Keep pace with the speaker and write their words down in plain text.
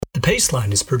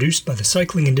Paceline is produced by the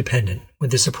Cycling Independent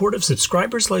with the support of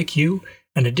subscribers like you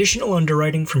and additional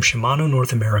underwriting from Shimano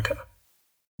North America.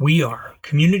 We are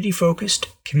community-focused,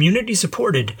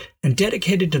 community-supported, and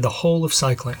dedicated to the whole of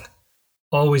cycling.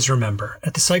 Always remember,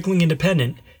 at the Cycling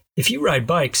Independent, if you ride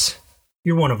bikes,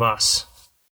 you're one of us.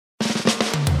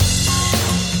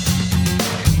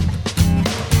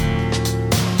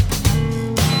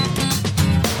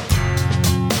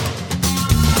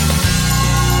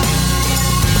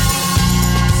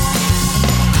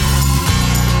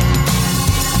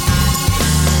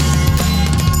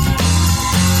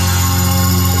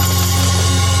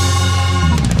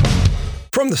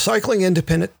 From the Cycling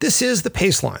Independent, this is the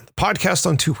Paceline, the podcast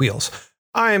on two wheels.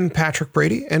 I'm Patrick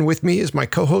Brady, and with me is my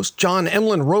co-host, John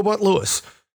Emlyn Robot Lewis,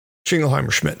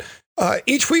 Schingelheimer Schmidt.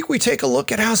 Each week, we take a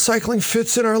look at how cycling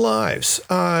fits in our lives.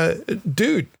 I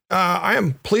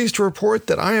am pleased to report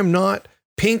that I am not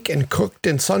pink and cooked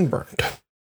and sunburned.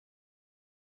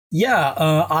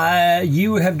 Yeah,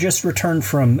 you have just returned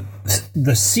from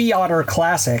the Sea Otter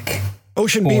Classic.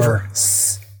 Ocean Beaver.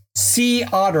 Sea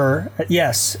Otter,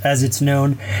 yes, as it's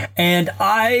known. And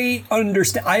I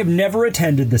understand, I have never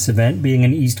attended this event, being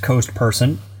an East Coast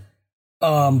person.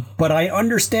 But I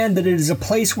understand that it is a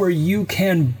place where you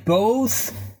can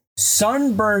both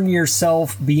sunburn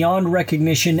yourself beyond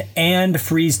recognition and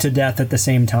freeze to death at the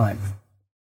same time.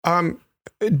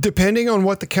 Depending on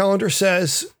what the calendar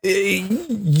says,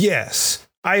 yes.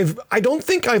 I don't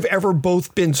think I've ever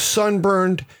both been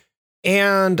sunburned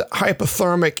and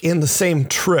hypothermic in the same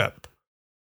trip.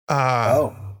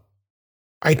 I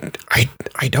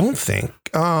don't think.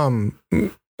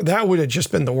 That would have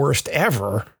just been the worst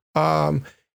ever.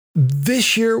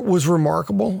 This year was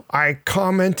remarkable. I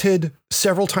commented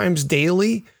several times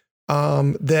daily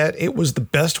that it was the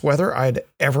best weather I'd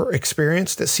ever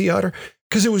experienced at Sea Otter,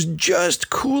 because it was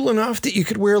just cool enough that you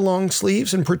could wear long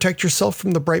sleeves and protect yourself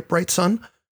from the bright, bright sun.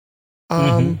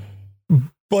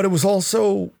 But it was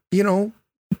also,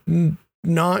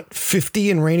 not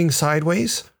 50 and raining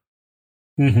sideways.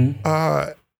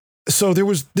 So there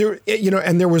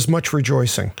was much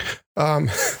rejoicing.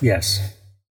 Yes.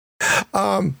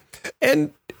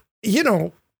 And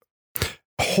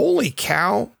holy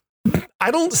cow,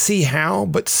 I don't see how,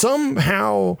 but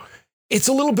somehow it's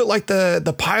a little bit like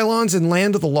the pylons in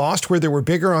Land of the Lost, where they were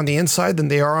bigger on the inside than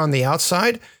they are on the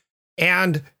outside.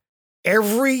 And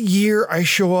every year I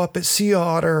show up at Sea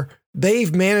Otter,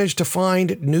 they've managed to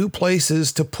find new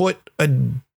places to put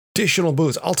additional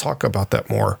booths. I'll talk about that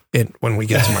more when we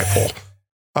get to my poll.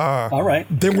 All right.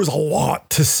 There was a lot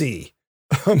to see.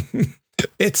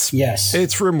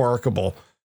 It's remarkable.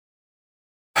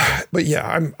 But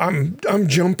yeah, I'm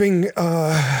jumping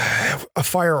a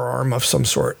firearm of some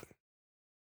sort.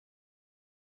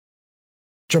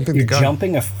 Jumping the gun.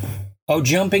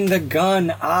 Jumping the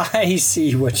gun. I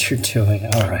see what you're doing.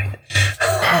 All right.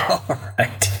 All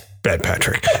right. Bad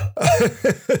Patrick.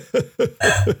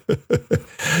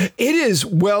 It is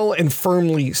well and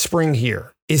firmly spring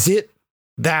here. Is it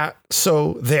that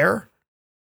so there?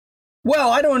 Well,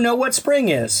 I don't know what spring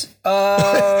is.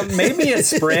 Maybe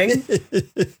it's spring.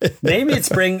 Maybe it's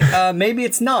spring. Maybe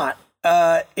it's not.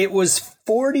 It was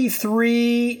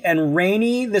 43 and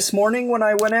rainy this morning when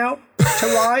I went out to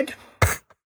ride.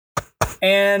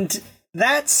 And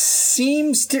that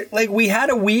seems to, we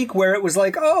had a week where it was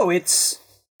like, oh, it's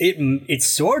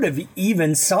sort of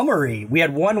even summery. We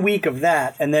had 1 week of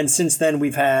that, and then since then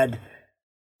we've had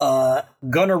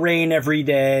gonna rain every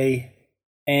day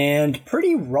and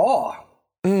pretty raw.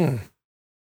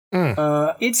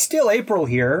 It's still April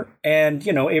here, and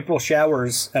April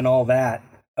showers and all that.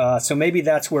 So maybe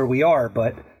that's where we are,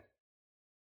 but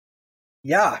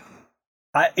yeah,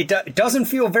 it doesn't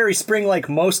feel very spring-like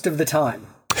most of the time.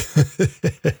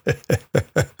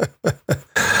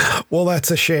 Well,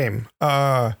 that's a shame.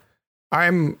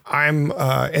 I'm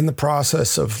in the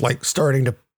process of starting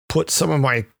to put some of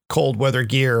my cold weather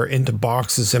gear into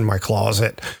boxes in my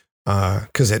closet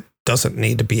because it doesn't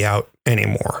need to be out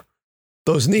anymore.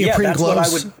 Those neoprene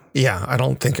gloves. I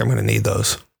don't think I'm going to need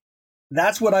those.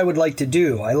 That's what I would like to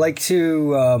do. I like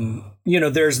to,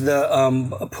 there's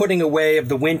the putting away of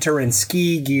the winter and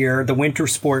ski gear, the winter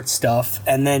sports stuff,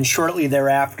 and then shortly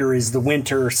thereafter is the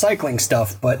winter cycling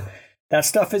stuff. But that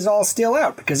stuff is all still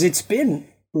out because it's been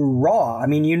raw. I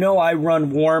mean, I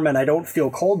run warm and I don't feel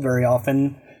cold very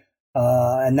often,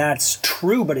 and that's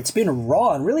true, but it's been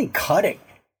raw and really cutting.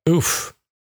 Oof.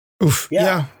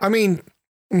 Yeah. I mean,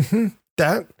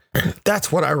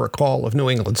 that's what I recall of New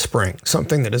England spring,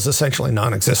 something that is essentially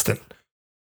non-existent.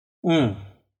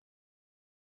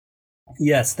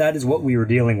 Yes, that is what we were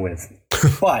dealing with.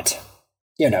 But,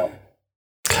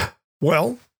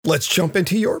 Well, let's jump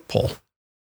into your poll.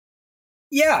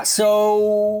 Yeah,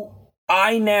 so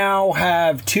I now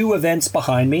have 2 events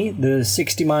behind me. The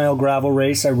 60-mile gravel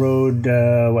race I rode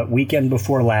weekend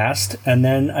before last, and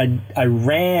then I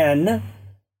ran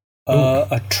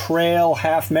a trail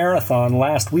half marathon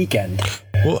last weekend.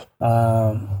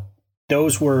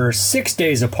 Those were 6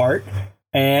 days apart,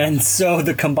 and so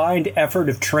the combined effort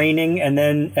of training and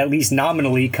then at least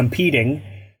nominally competing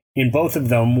in both of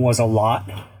them was a lot.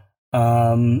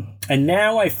 And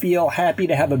now I feel happy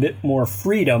to have a bit more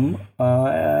freedom.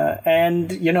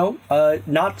 And,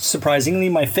 not surprisingly,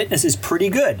 my fitness is pretty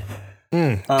good.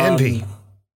 Envy.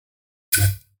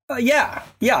 Yeah,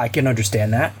 I can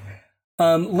understand that.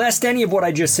 Lest any of what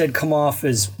I just said come off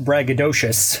as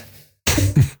braggadocious.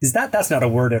 That's not a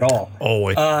word at all. Oh,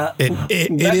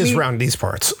 it is around these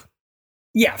parts.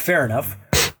 Yeah, fair enough.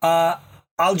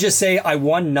 I'll just say I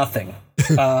won nothing.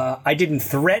 I didn't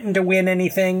threaten to win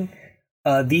anything.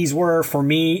 These were, for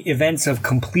me, events of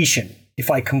completion.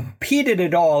 If I competed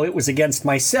at all, it was against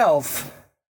myself,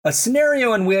 a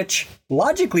scenario in which,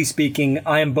 logically speaking,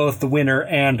 I am both the winner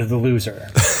and the loser.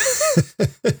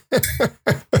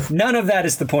 None of that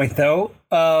is the point, though.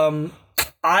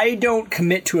 I don't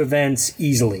commit to events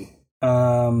easily.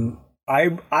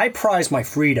 I prize my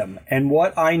freedom, and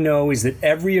what I know is that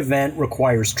every event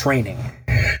requires training.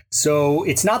 So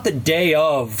it's not the day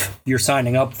of you're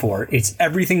signing up for, it's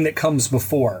everything that comes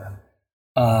before.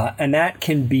 And that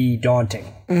can be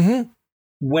daunting. Mm-hmm.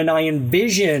 When I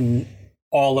envision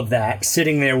all of that,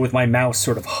 sitting there with my mouse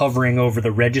sort of hovering over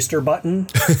the register button,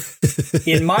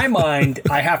 in my mind,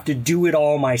 I have to do it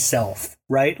all myself,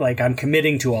 right? Like I'm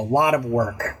committing to a lot of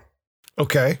work.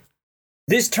 Okay.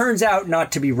 This turns out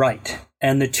not to be right.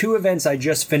 And the 2 events I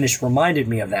just finished reminded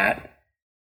me of that.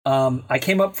 I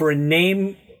came up for a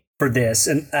name for this,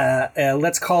 and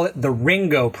let's call it the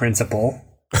Ringo principle.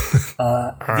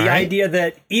 The idea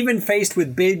that even faced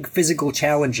with big physical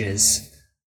challenges,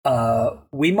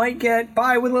 we might get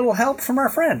by with a little help from our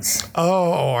friends.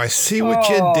 Oh, I see what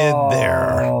you did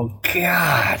there. Oh,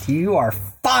 God, you are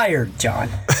fired, John.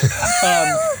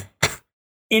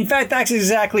 In fact, that's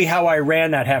exactly how I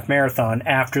ran that half marathon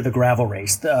after the gravel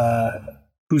race,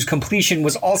 whose completion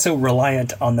was also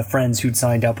reliant on the friends who'd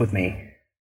signed up with me.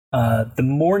 The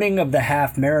morning of the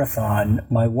half marathon,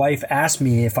 my wife asked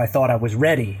me if I thought I was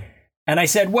ready. And I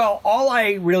said, well, all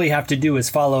I really have to do is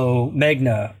follow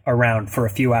Meghna around for a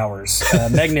few hours.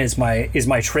 Meghna is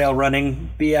my trail running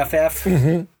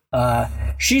BFF.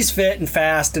 Mm-hmm. She's fit and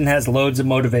fast and has loads of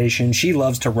motivation. She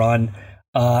loves to run.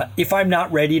 If I'm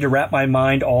not ready to wrap my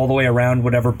mind all the way around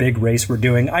whatever big race we're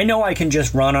doing, I know I can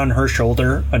just run on her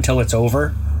shoulder until it's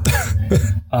over.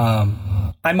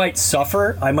 I might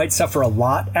suffer a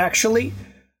lot, actually.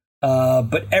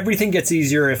 But everything gets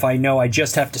easier if I know I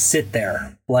just have to sit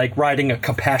there, like riding a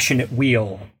compassionate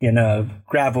wheel in a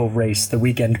gravel race the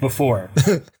weekend before.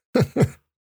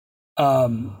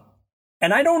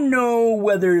 And I don't know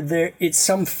whether it's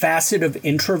some facet of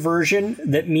introversion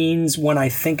that means when I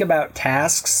think about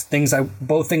tasks,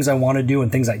 both things I want to do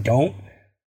and things I don't,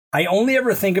 I only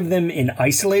ever think of them in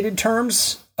isolated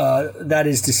terms. That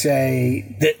is to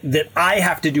say that I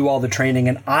have to do all the training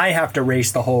and I have to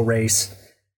race the whole race.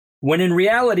 When in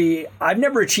reality, I've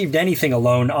never achieved anything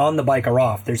alone on the bike or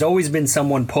off. There's always been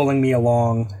someone pulling me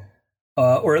along,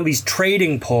 or at least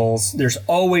trading pulls. There's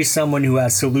always someone who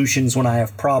has solutions when I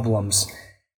have problems.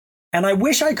 And I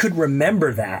wish I could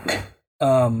remember that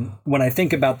when I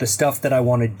think about the stuff that I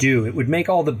want to do. It would make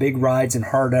all the big rides and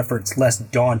hard efforts less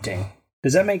daunting.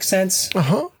 Does that make sense?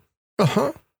 Uh-huh.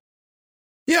 Uh-huh.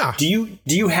 Yeah. Do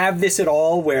you have this at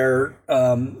all where,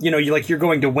 you're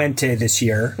going to Wente this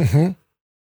year, mm-hmm.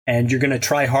 and you're going to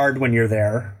try hard when you're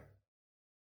there?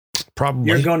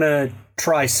 Probably. You're going to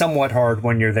try somewhat hard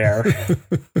when you're there.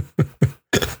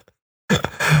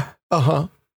 Uh-huh.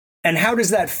 And how does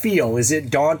that feel? Is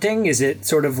it daunting? Is it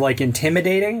sort of like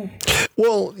intimidating?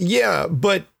 Well, yeah,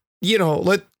 but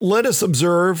let us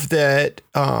observe that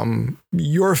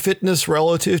your fitness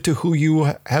relative to who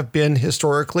you have been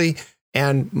historically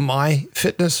and my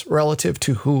fitness relative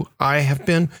to who I have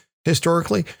been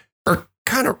historically are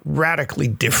kind of radically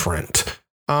different.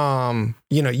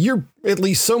 You're at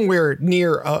least somewhere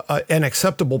near an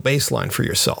acceptable baseline for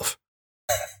yourself.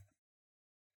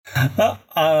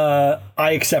 I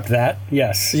accept that.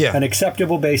 Yes. Yeah. An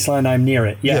acceptable baseline. I'm near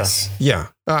it. Yes. Yeah.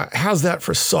 How's that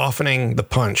for softening the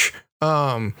punch?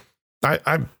 I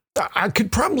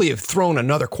could probably have thrown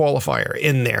another qualifier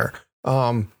in there.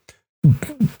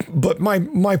 But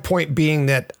my point being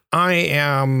that I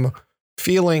am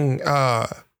feeling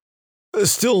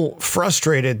still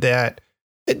frustrated that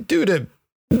due to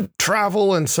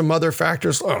travel and some other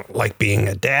factors, like being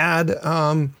a dad,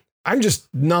 I'm just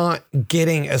not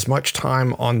getting as much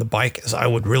time on the bike as I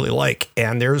would really like.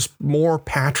 And there's more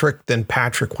Patrick than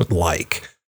Patrick would like.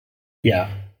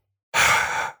 Yeah.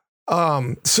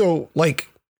 So like,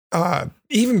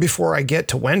 even before I get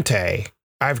to Wente,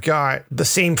 I've got the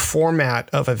same format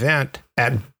of event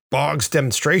at Boggs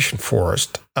Demonstration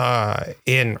Forest,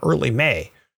 in early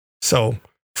May. So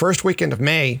first weekend of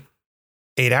May,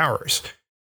 8 hours.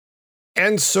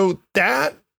 And so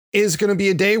that is going to be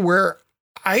a day where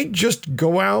I just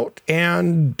go out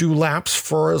and do laps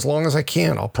for as long as I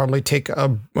can. I'll probably take a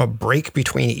break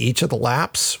between each of the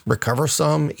laps, recover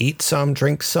some, eat some,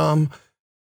 drink some.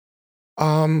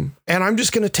 And I'm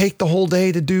just going to take the whole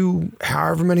day to do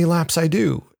however many laps I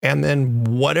do. And then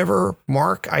whatever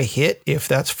mark I hit, if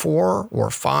that's 4 or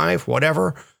 5,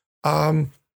 whatever,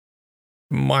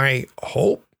 my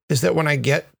hope is that when I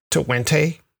get to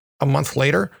Wente a month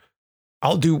later,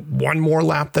 I'll do one more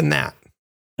lap than that.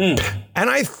 And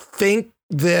I think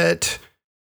that,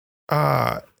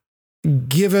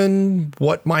 given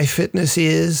what my fitness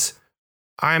is,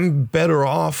 I'm better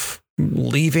off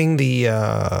leaving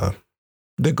the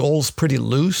goals pretty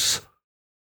loose.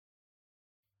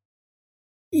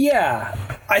 Yeah,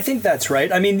 I think that's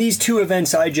right. I mean, these 2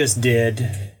 events I just did,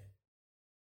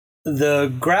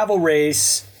 the gravel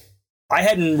race, I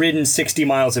hadn't ridden 60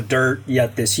 miles of dirt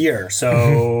yet this year.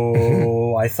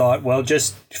 So I thought, well,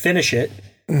 just finish it.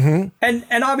 Mm-hmm.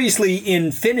 And obviously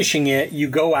in finishing it, you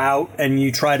go out and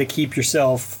you try to keep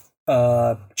yourself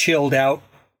chilled out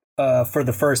for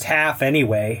the first half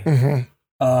anyway.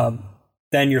 Mm-hmm.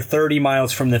 Then you're 30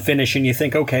 miles from the finish and you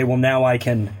think, okay, well, now I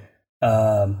can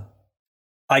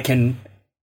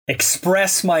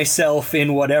express myself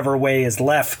in whatever way is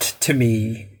left to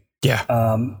me. Yeah.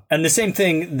 And the same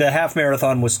thing, the half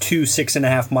marathon was 2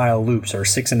 6.5 mile loops, or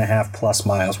 6.5 plus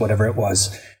miles, whatever it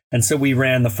was. And so we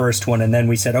ran the first one and then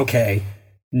we said, okay,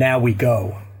 now we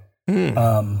go.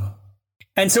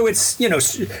 And so it's, you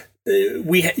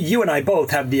and I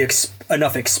both have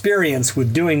enough experience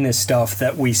with doing this stuff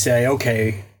that we say,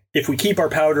 okay, if we keep our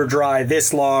powder dry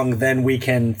this long, then we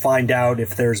can find out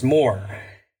if there's more.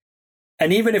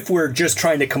 And even if we're just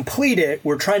trying to complete it,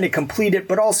 we're trying to complete it,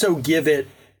 but also give it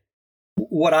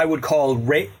what I would call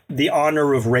the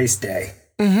honor of race day.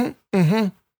 Mm-hmm. Mm-hmm.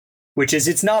 Which is,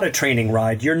 it's not a training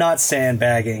ride. You're not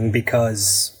sandbagging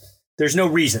because there's no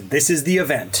reason. This is the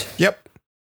event. Yep.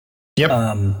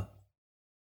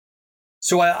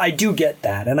 So I do get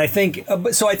that. And I think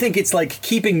it's like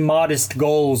keeping modest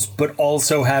goals, but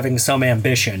also having some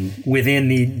ambition within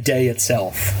the day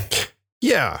itself.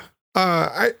 Yeah.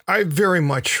 I very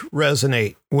much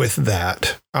resonate with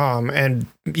that. And,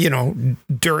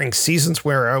 during seasons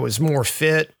where I was more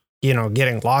fit,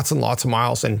 getting lots and lots of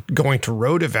miles and going to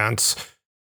road events,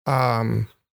 very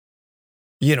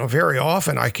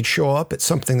often I could show up at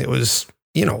something that was,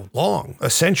 long,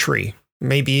 a century,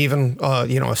 maybe even,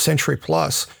 a century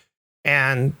plus,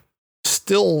 and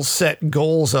still set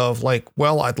goals of like,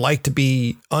 well, I'd like to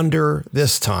be under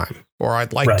this time, or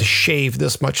I'd like to shave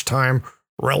this much time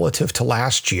relative to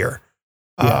last year.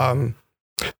 Yeah.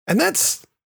 And that's,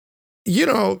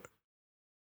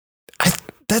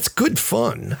 that's good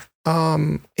fun.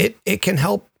 It can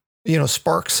help,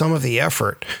 spark some of the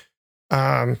effort.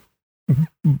 But,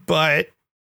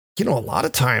 a lot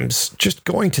of times just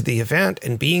going to the event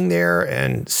and being there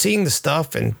and seeing the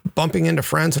stuff and bumping into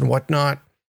friends and whatnot,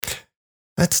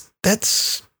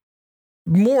 that's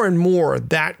more and more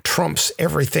that trumps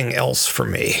everything else for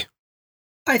me.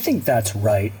 I think that's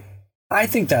right.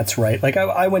 Like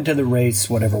I went to the race,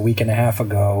 whatever, week and a half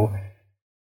ago,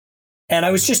 and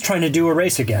I was just trying to do a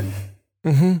race again.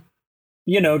 Mm-hmm.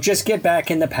 Just get back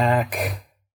in the pack,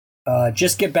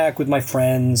 just get back with my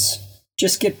friends,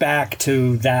 just get back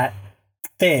to that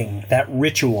thing, that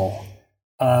ritual.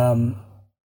 And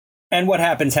what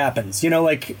happens.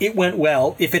 Like it went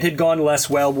well. If it had gone less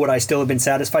well, would I still have been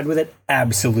satisfied with it?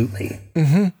 Absolutely.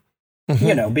 Mm-hmm.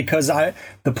 Mm-hmm. Because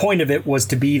the point of it was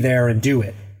to be there and do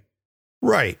it.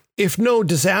 Right. If no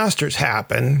disasters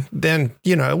happen, then,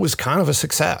 it was kind of a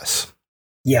success.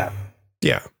 Yeah.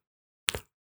 Yeah.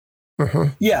 Uh-huh.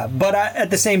 Yeah. But at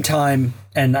the same time,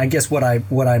 and I guess what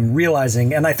I'm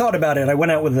realizing, and I thought about it, I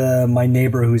went out with my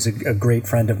neighbor, who's a great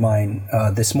friend of mine,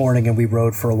 this morning, and we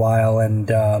rode for a while.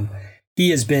 And he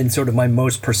has been sort of my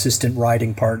most persistent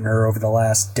riding partner over the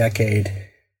last decade.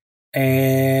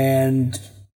 And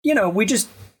we just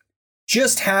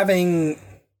having,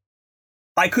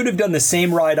 I could have done the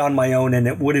same ride on my own and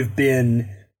it would have been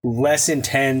less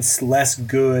intense, less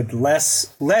good,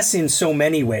 less in so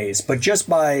many ways, but just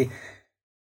by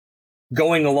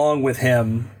going along with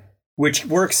him, which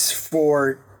works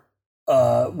for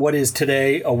what is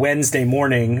today a Wednesday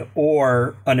morning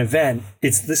or an event,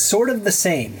 it's sort of the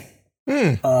same.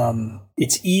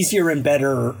 It's easier and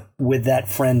better with that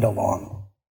friend along.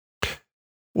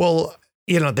 Well,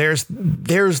 there's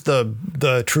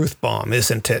the truth bomb,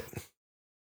 isn't it?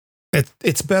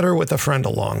 It's better with a friend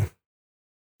along.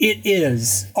 It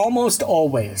is almost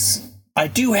always. I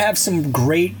do have some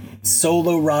great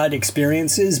solo ride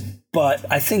experiences, but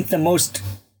I think the most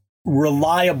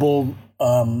reliable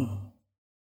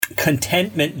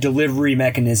contentment delivery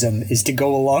mechanism is to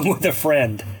go along with a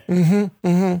friend.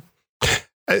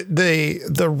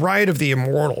 The Ride of the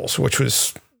Immortals, which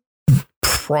was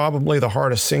probably the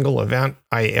hardest single event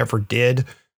I ever did.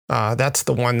 That's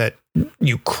the one that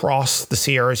you cross the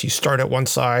Sierras. You start at one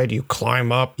side, you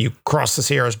climb up, you cross the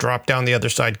Sierras, drop down the other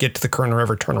side, get to the Kern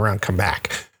River, turn around, come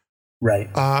back. Right.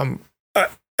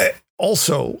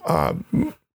 Also,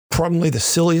 probably the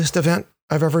silliest event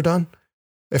I've ever done,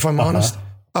 if I'm honest.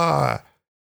 A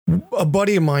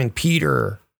buddy of mine,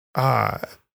 Peter,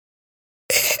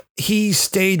 he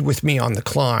stayed with me on the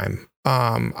climb.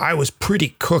 I was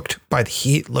pretty cooked by the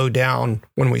heat low down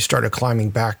when we started climbing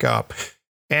back up.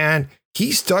 And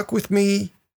he stuck with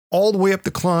me all the way up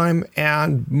the climb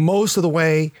and most of the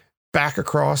way back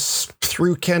across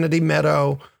through Kennedy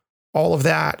Meadow, all of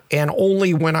that. And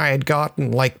only when I had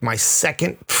gotten like my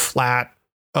second flat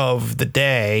of the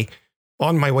day,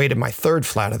 on my way to my third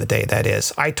flat of the day, that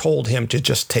is, I told him to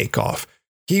just take off.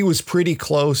 He was pretty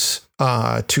close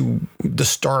to the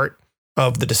start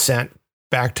of the descent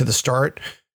back to the start.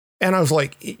 And I was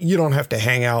like, you don't have to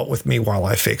hang out with me while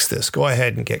I fix this. Go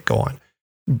ahead and get going.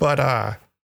 But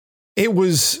it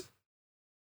was,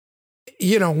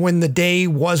 when the day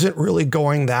wasn't really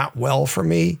going that well for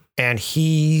me and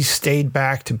he stayed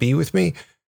back to be with me,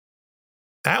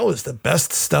 that was the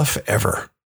best stuff ever.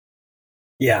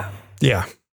 Yeah. Yeah.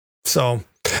 So,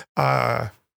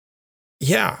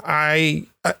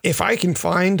 if I can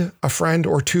find a friend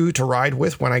or two to ride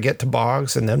with when I get to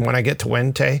Boggs and then when I get to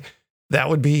Wente, that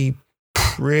would be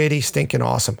pretty stinking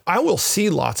awesome. I will see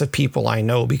lots of people I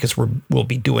know because we'll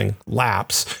be doing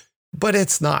laps, but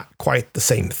it's not quite the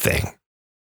same thing.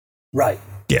 Right.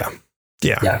 Yeah.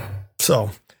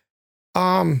 So,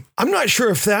 I'm not sure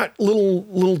if that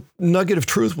little nugget of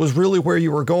truth was really where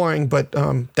you were going, but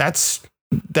that's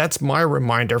my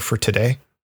reminder for today.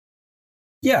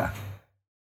 Yeah.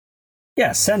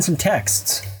 Yeah, send some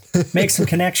texts. Make some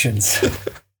connections.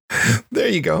 There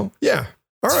you go. Yeah.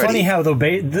 It's funny how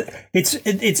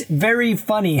it's very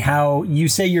funny how you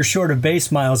say you're short of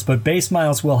base miles, but base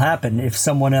miles will happen if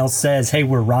someone else says, "Hey,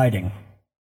 we're riding."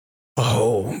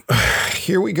 Oh,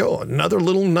 here we go. Another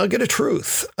little nugget of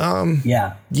truth.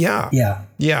 Yeah.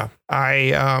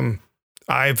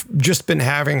 I've just been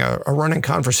having a running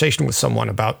conversation with someone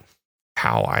about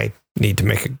how I need to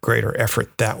make a greater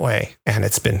effort that way, and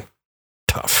it's been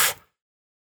tough.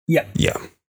 Yeah.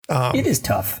 It is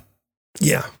tough.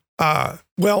 Yeah.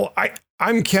 Well,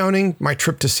 I'm counting my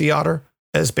trip to Sea Otter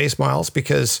as base miles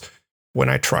because when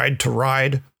I tried to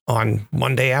ride on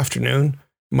Monday afternoon,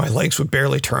 my legs would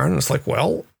barely turn. It's like,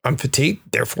 well, I'm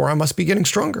fatigued, therefore I must be getting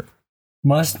stronger.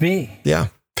 Must be. Yeah.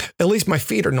 At least my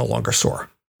feet are no longer sore.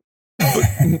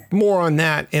 But more on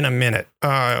that in a minute.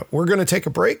 We're going to take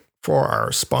a break for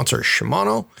our sponsor,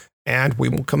 Shimano, and we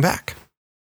will come back.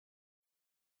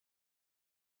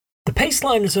 The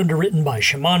Paceline is underwritten by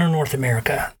Shimano North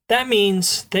America. That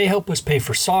means they help us pay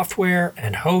for software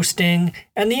and hosting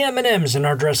and the M&Ms in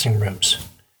our dressing rooms.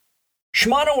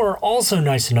 Shimano are also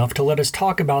nice enough to let us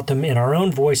talk about them in our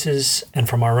own voices and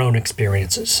from our own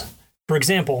experiences. For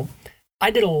example, I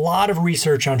did a lot of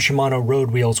research on Shimano road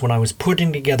wheels when I was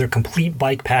putting together complete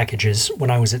bike packages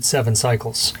when I was at 7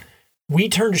 Cycles. We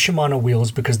turned to Shimano wheels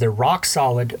because they're rock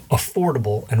solid,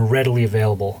 affordable, and readily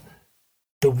available.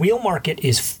 The wheel market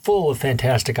is full of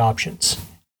fantastic options.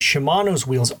 Shimano's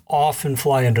wheels often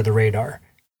fly under the radar.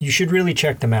 You should really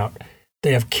check them out.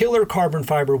 They have killer carbon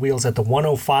fiber wheels at the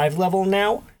 105 level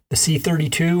now, the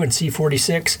C32 and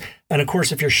C46, and of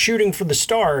course if you're shooting for the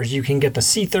stars, you can get the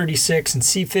C36 and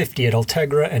C50 at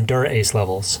Ultegra and Dura Ace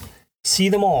levels. See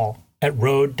them all at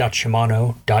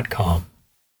road.shimano.com.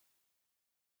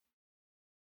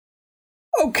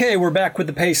 Okay, we're back with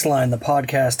the Paceline, the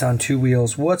podcast on two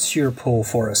wheels. What's your pull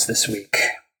for us this week?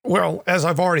 Well, as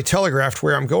I've already telegraphed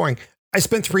where I'm going, I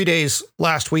spent 3 days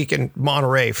last week in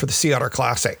Monterey for the Sea Otter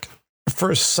Classic.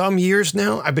 For some years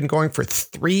now, I've been going for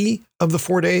 3 of the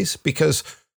 4 days because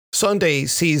Sunday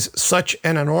sees such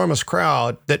an enormous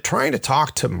crowd that trying to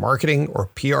talk to marketing or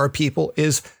PR people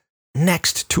is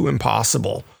next to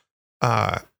impossible.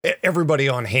 everybody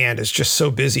on hand is just so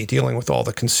busy dealing with all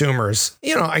the consumers.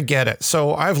 I get it.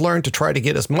 So I've learned to try to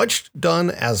get as much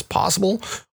done as possible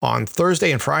on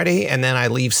Thursday and Friday, and then I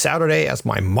leave Saturday as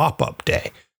my mop-up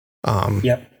day.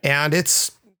 And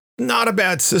it's not a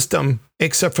bad system,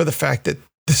 except for the fact that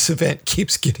this event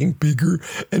keeps getting bigger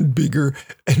and bigger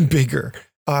and bigger.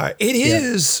 It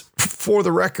is, for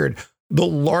the record, the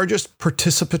largest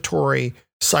participatory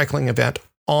cycling event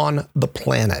on the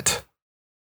planet.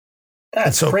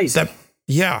 That's crazy.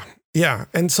 Yeah.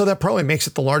 And so that probably makes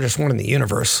it the largest one in the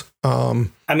universe.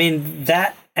 And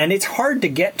it's hard to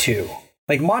get to.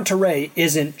 Like, Monterey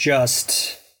isn't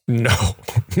just... No,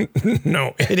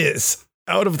 it is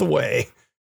out of the way.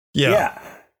 Yeah.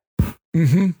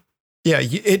 Mm-hmm. Yeah,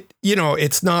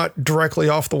 it's not directly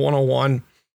off the 101.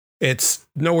 It's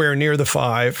nowhere near the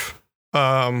 5.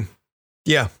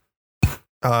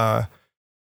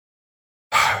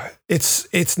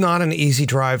 It's not an easy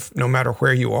drive no matter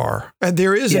where you are. And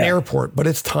there is an airport, but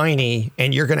it's tiny,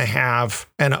 and you're going to have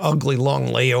an ugly long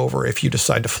layover if you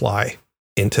decide to fly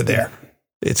into there.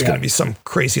 It's going to be some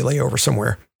crazy layover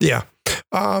somewhere. Yeah.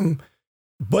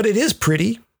 But it is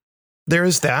pretty. There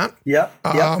is that. Yep.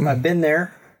 I've been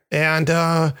there.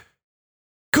 And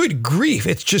good grief,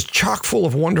 it's just chock full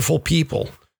of wonderful people.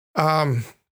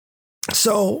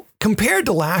 So compared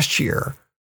to last year,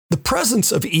 the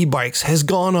presence of e-bikes has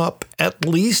gone up at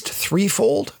least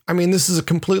threefold. I mean, this is a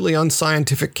completely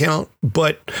unscientific count,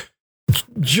 but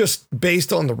just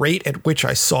based on the rate at which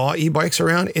I saw e-bikes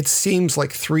around, it seems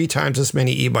like 3 times as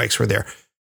many e-bikes were there.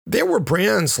 There were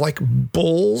brands like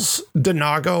Bulls,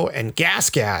 Donago, and Gas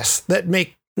that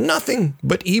make nothing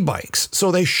but e-bikes.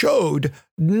 So they showed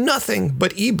nothing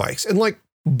but e-bikes. And like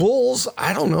Bulls,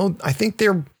 I don't know, I think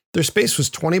their space was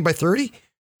 20 by 30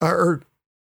 or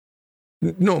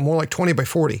no, more like 20 by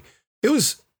 40. It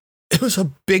was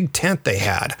a big tent they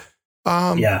had.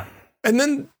 And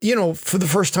then, for the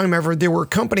first time ever, there were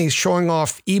companies showing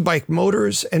off e-bike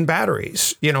motors and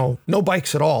batteries, no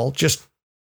bikes at all, just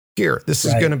here, this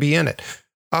is going to be in it.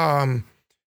 And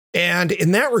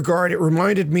in that regard, it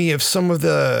reminded me of some of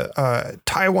the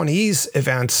Taiwanese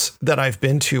events that I've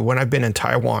been to when I've been in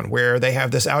Taiwan, where they have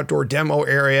this outdoor demo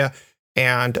area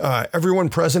and everyone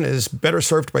present is better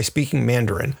served by speaking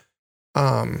Mandarin.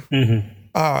 And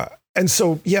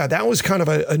so, that was kind of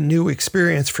a new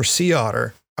experience for Sea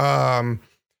Otter. Now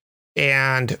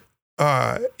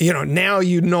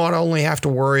you not only have to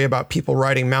worry about people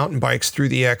riding mountain bikes through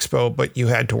the expo, but you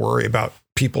had to worry about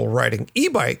people riding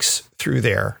e-bikes through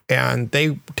there, and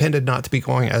they tended not to be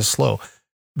going as slow.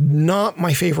 Not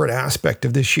my favorite aspect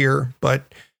of this year, but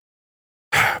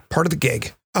part of the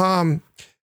gig. And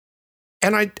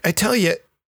I tell you,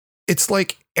 it's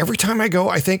like every time I go,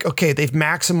 I think, okay, they've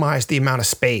maximized the amount of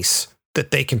space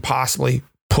that they can possibly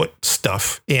put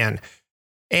stuff in.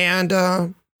 And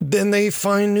then they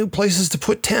find new places to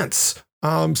put tents.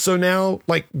 So now,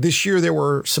 like this year, there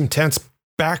were some tents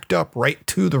backed up right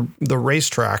to the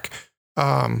racetrack,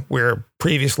 where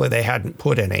previously they hadn't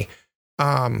put any.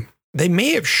 They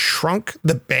may have shrunk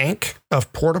the bank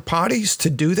of porta potties to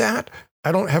do that.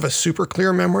 I don't have a super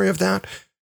clear memory of that.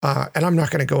 And I'm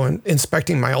not going to go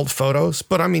inspecting my old photos,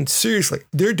 but I mean, seriously,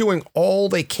 they're doing all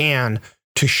they can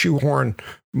to shoehorn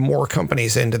more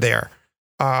companies into there.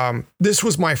 This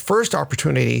was my first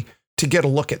opportunity to get a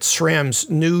look at SRAM's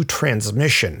new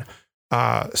transmission.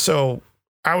 So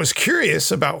I was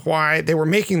curious about why they were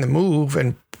making the move,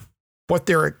 and what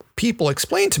their people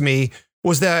explained to me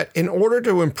was that in order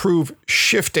to improve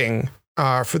shifting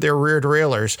for their rear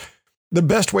derailleurs, the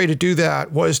best way to do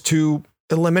that was to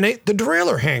eliminate the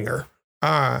derailleur hanger.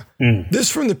 This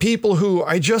from the people who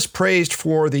I just praised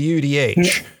for the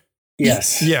UDH.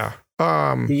 Yes. Yeah.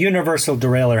 The universal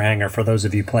derailleur hanger for those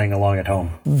of you playing along at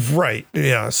home. Right.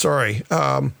 Yeah. Sorry.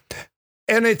 And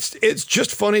it's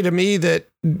just funny to me that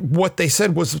what they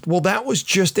said was, well, that was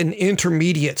just an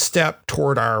intermediate step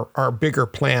toward our bigger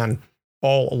plan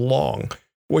all along,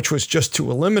 which was just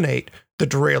to eliminate the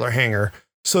derailleur hanger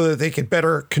so that they could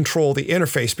better control the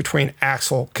interface between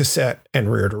axle, cassette,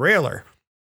 and rear derailleur.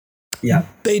 Yeah.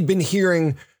 They'd been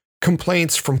hearing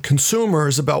complaints from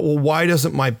consumers about, well, why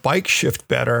doesn't my bike shift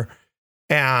better?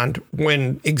 And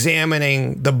when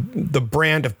examining the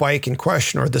brand of bike in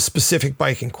question, or the specific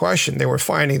bike in question, they were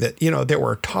finding that, there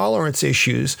were tolerance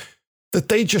issues that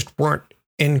they just weren't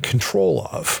in control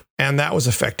of. And that was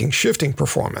affecting shifting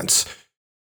performance.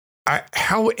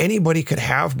 How anybody could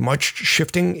have much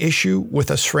shifting issue with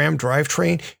a SRAM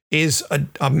drivetrain is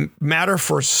a matter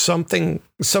for some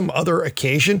other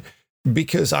occasion,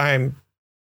 because their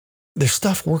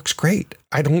stuff works great.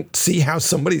 I don't see how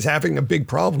somebody's having a big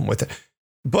problem with it.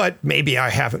 But maybe I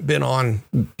haven't been on,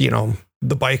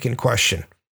 the bike in question.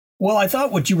 Well, I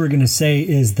thought what you were going to say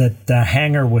is that the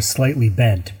hanger was slightly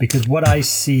bent, because what I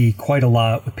see quite a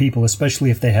lot with people, especially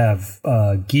if they have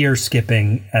gear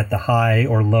skipping at the high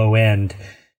or low end,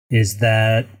 is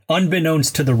that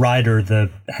unbeknownst to the rider,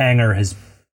 the hanger has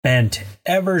bent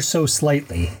ever so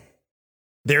slightly.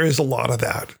 There is a lot of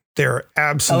that. There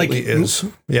absolutely is.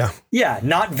 Yeah. Yeah,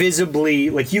 not visibly,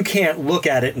 like you can't look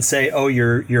at it and say, oh,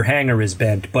 your hanger is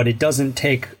bent, but it doesn't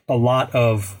take a lot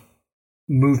of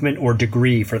movement or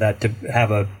degree for that to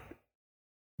have a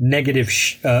negative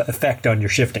effect on your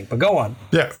shifting. But go on.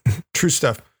 Yeah, true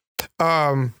stuff.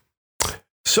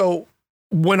 So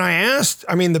when I asked,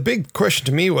 I mean, the big question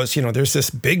to me was, there's this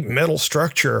big metal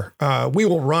structure. We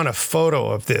will run a photo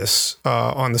of this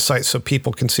on the site so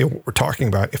people can see what we're talking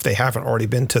about if they haven't already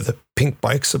been to the pink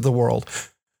bikes of the world.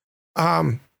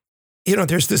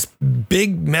 There's this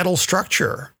big metal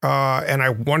structure, and I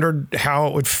wondered how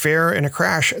it would fare in a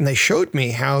crash. And they showed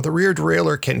me how the rear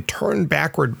derailleur can turn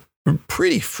backward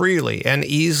pretty freely and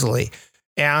easily,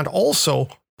 and also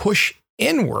push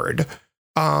inward,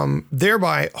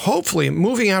 thereby hopefully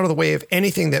moving out of the way of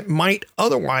anything that might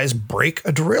otherwise break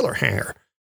a derailleur hanger.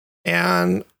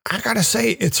 And I gotta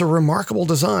say, it's a remarkable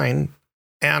design,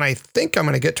 and I think I'm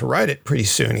going to get to ride it pretty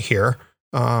soon here.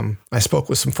 I spoke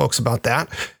with some folks about that.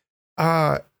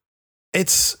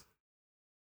 It's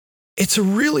a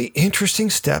really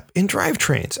interesting step in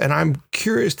drivetrains, and I'm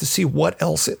curious to see what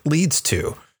else it leads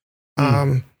to.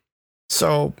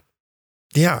 So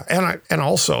yeah. And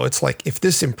also it's like, if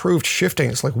this improved shifting,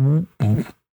 it's like,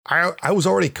 I was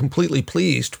already completely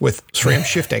pleased with SRAM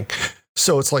shifting.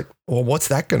 So it's like, well, what's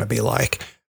that going to be like?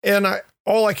 And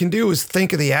all I can do is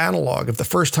think of the analog of the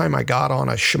first time I got on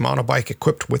a Shimano bike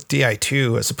equipped with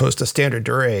Di2 as opposed to standard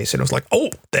Dura-Ace. And it was like, oh,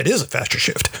 that is a faster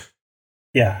shift.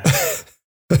 Yeah.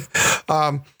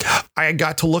 I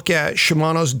got to look at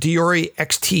Shimano's Diori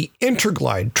XT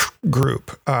Interglide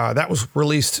group. That was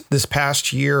released this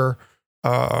past year.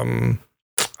 I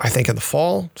think in the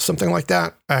fall, something like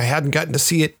that. I hadn't gotten to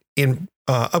see it in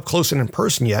up close and in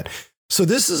person yet. So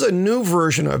this is a new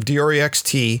version of Diori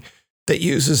XT that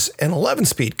uses an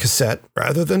 11-speed cassette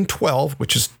rather than 12,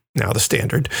 which is now the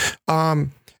standard.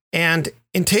 And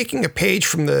in taking a page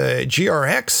from the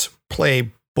GRX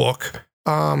playbook,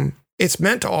 it's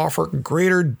meant to offer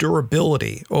greater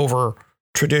durability over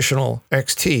traditional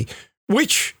XT,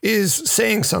 which is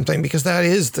saying something because that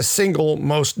is the single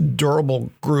most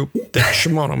durable group that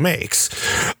Shimano makes.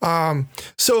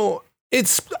 So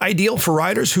it's ideal for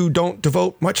riders who don't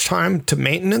devote much time to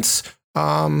maintenance.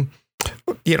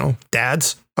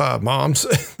 Dads, moms,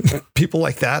 people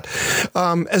like that,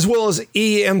 as well as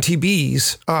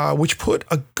EMTBs, which put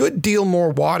a good deal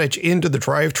more wattage into the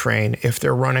drivetrain if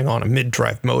they're running on a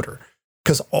mid-drive motor,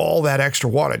 because all that extra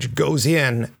wattage goes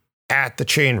in at the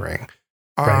chainring.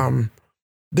 Right.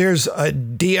 There's a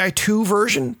Di2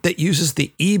 version that uses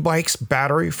the e-bike's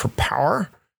battery for power.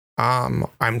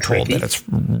 I'm told that it's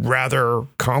rather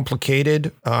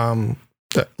complicated,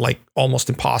 like almost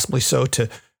impossibly so to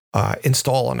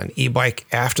install on an e-bike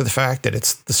after the fact, that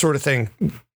it's the sort of thing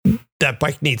that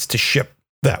bike needs to ship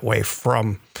that way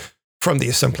from the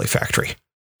assembly factory.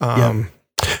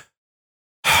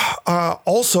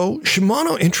 Also,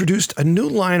 Shimano introduced a new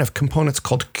line of components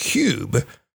called Cube.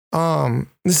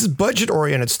 This is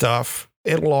budget-oriented stuff.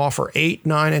 It'll offer 8,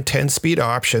 9, and 10 speed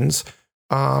options.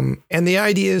 And the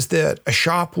idea is that a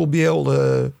shop will be able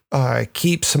to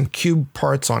keep some Cube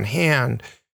parts on hand,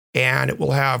 and it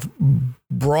will have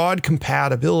broad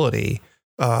compatibility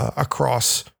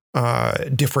across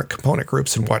different component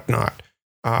groups and whatnot.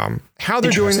 How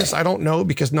they're doing this, I don't know,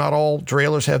 because not all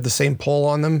derailleurs have the same pole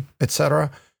on them,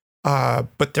 etc.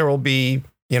 But there will be,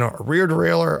 a rear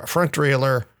derailleur, a front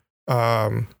derailleur,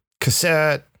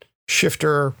 cassette,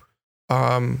 shifter,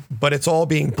 but it's all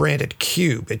being branded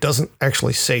Cube. It doesn't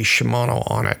actually say Shimano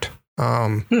on it.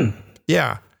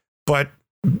 Yeah, but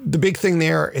the big thing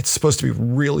there, it's supposed to be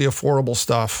really affordable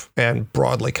stuff and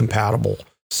broadly compatible.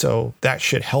 So that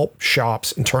should help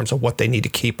shops in terms of what they need to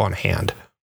keep on hand.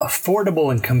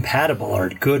 Affordable and compatible are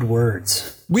good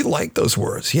words. We like those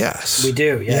words, yes. We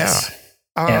do, yes.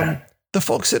 Yeah. The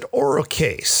folks at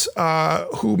Orocase,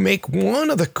 who make one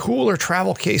of the cooler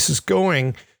travel cases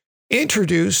going,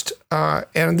 introduced,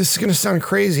 and this is going to sound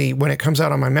crazy when it comes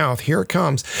out of my mouth. Here it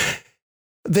comes.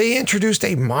 They introduced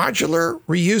a modular,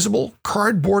 reusable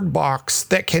cardboard box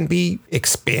that can be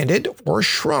expanded or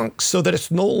shrunk so that it's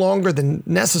no larger than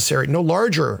necessary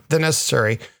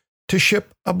to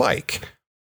ship a bike.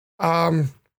 I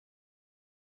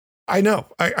know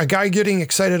a guy getting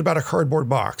excited about a cardboard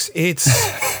box. It's,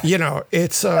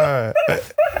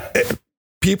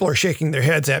 people are shaking their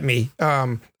heads at me.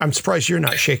 I'm surprised you're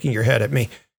not shaking your head at me.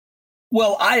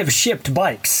 Well, I have shipped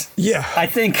bikes. Yeah. I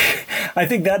think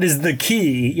that is the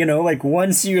key. Like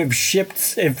once you've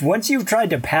tried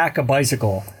to pack a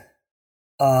bicycle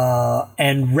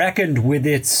and reckoned with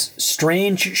its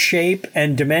strange shape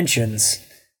and dimensions,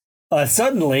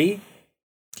 suddenly.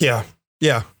 Yeah.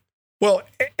 Yeah. Well,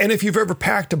 and if you've ever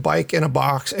packed a bike in a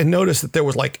box and noticed that there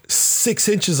was like 6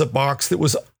 inches of box that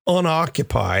was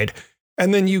unoccupied,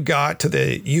 and then you got to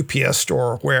the UPS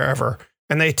store or wherever,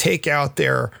 and they take out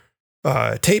their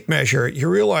tape measure, you're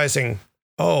realizing,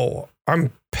 oh,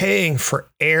 I'm paying for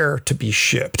air to be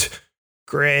shipped.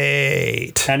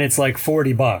 Great. And it's like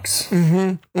 $40.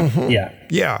 Mm-hmm, mm-hmm. Yeah.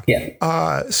 Yeah.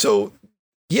 Yeah. So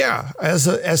yeah,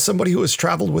 as somebody who has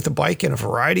traveled with a bike in a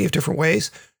variety of different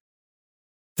ways,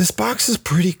 this box is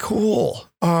pretty cool.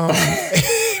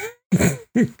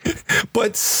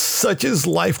 But such is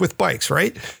life with bikes,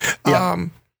 right? Yeah.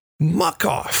 Muck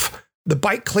Off, the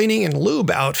bike cleaning and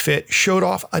lube outfit, showed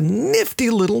off a nifty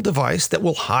little device that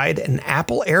will hide an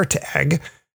Apple AirTag.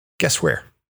 Guess where?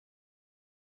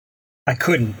 I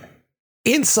couldn't.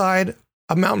 Inside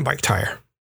a mountain bike tire.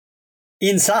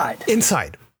 Inside.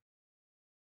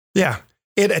 Yeah.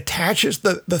 It attaches,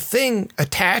 the thing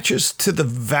attaches to the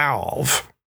valve,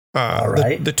 All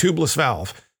right. the tubeless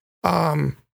valve.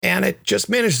 And it just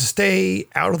managed to stay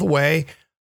out of the way.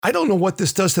 I don't know what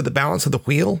this does to the balance of the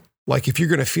wheel. Like if you're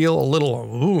going to feel a little,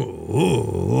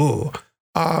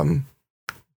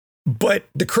 but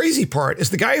the crazy part is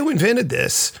the guy who invented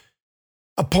this,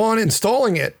 upon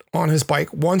installing it on his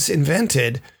bike, once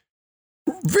invented,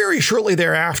 very shortly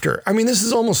thereafter. I mean, this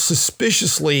is almost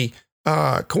suspiciously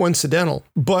coincidental,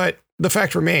 but the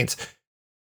fact remains,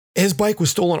 his bike was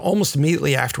stolen almost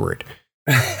immediately afterward.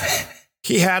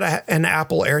 He had an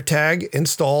Apple AirTag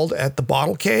installed at the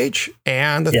bottle cage,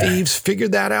 and the thieves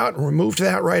figured that out and removed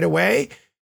that right away.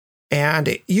 And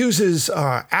it uses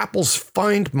Apple's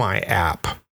Find My app.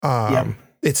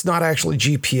 It's not actually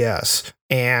GPS.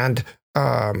 And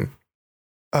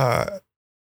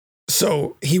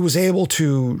so he was able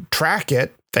to track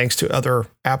it thanks to other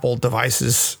Apple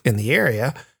devices in the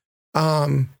area,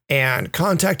 and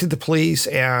contacted the police,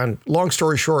 and long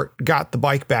story short, got the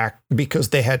bike back because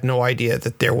they had no idea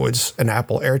that there was an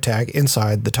Apple AirTag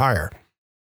inside the tire.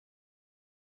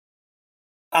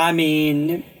 I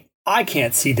mean, I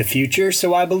can't see the future,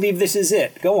 so I believe this is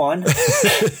it. Go on.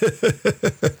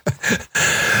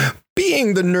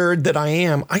 Being the nerd that I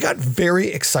am, I got very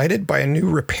excited by a new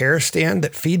repair stand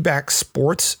that Feedback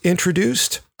Sports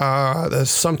introduced, the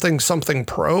something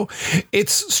Pro.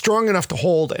 It's strong enough to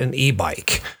hold an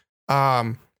e-bike.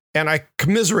 And I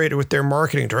commiserated with their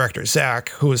marketing director, Zach,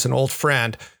 who is an old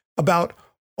friend, about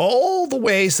all the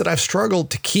ways that I've struggled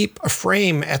to keep a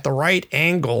frame at the right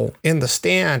angle in the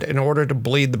stand in order to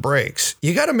bleed the brakes.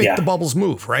 You got to make the bubbles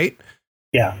move, right?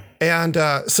 Yeah. And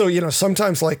so,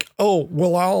 sometimes like, oh,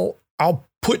 well, I'll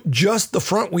put just the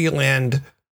front wheel end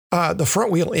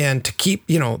to keep,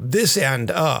 this end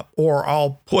up, or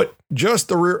I'll put just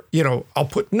the rear, I'll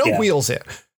put no wheels in.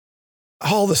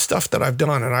 All the stuff that I've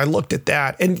done. And I looked at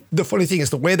that. And the funny thing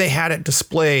is the way they had it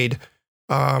displayed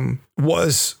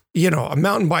was, a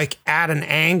mountain bike at an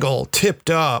angle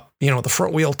tipped up, the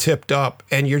front wheel tipped up.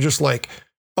 And you're just like,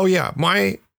 oh yeah,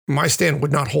 my stand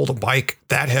would not hold a bike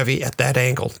that heavy at that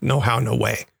angle. No how, no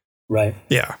way. Right.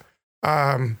 Yeah.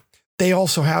 They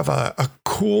also have a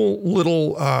cool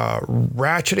little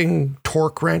ratcheting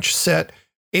torque wrench set.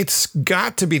 It's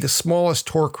got to be the smallest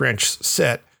torque wrench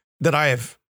set that I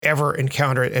have ever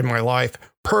encountered in my life.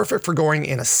 Perfect for going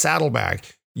in a saddlebag.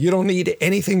 You don't need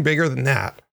anything bigger than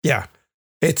that. Yeah,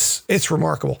 it's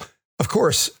remarkable. Of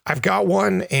course, I've got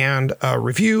one, and a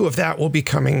review of that will be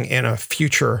coming in a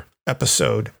future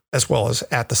episode, as well as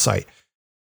at the site.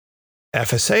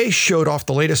 FSA showed off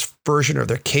the latest version of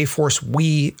their K-Force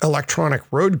Wii electronic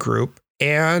road group,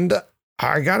 and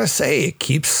I gotta say, it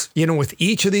keeps, with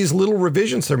each of these little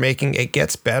revisions they're making, it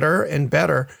gets better and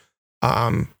better.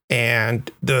 And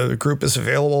the group is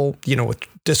available, with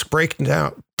disc brakes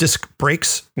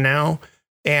now,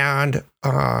 and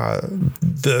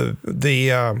the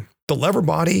lever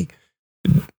body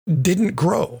didn't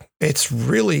grow. It's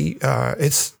really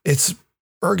it's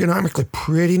ergonomically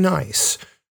pretty nice.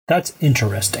 That's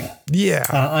interesting. Yeah,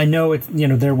 I know it's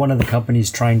they're one of the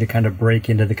companies trying to kind of break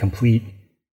into the complete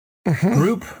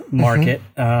group market,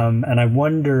 and I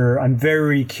wonder. I'm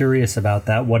very curious about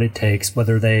that. What it takes,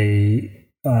 whether they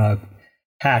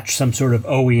hatch some sort of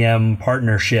OEM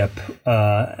partnership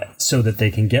so that they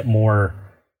can get more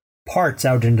parts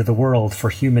out into the world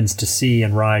for humans to see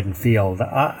and ride and feel.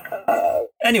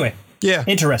 Anyway, Yeah.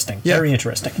 Interesting. Yeah. Very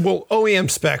interesting. Well, OEM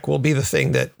spec will be the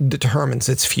thing that determines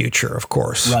its future, of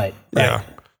course. Right. Yeah.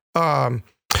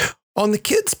 On the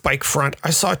kids' bike front, I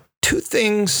saw two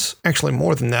things, actually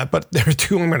more than that, but there are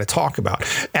two I'm going to talk about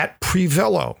at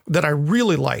Prevelo that I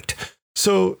really liked.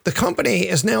 So the company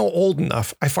is now old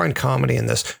enough. I find comedy in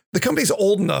this. The company's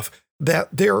old enough that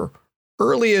their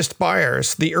earliest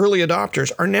buyers, the early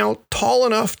adopters, are now tall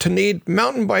enough to need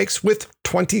mountain bikes with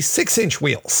 26-inch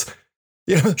wheels.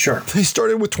 Sure. They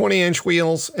started with 20-inch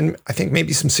wheels and I think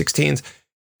maybe some 16s.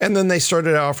 And then they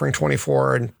started offering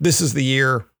 24. And this is the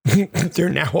year they're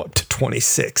now up to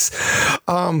 26.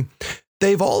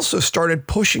 They've also started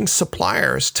pushing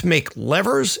suppliers to make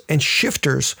levers and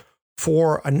shifters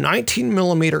for a 19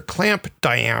 millimeter clamp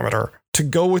diameter to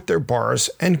go with their bars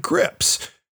and grips.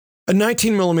 A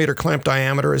 19 millimeter clamp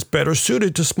diameter is better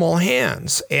suited to small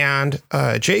hands. And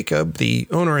Jacob, the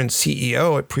owner and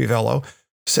CEO at Prevelo,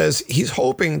 says he's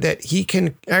hoping that he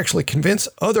can actually convince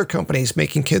other companies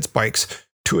making kids' bikes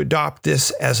to adopt this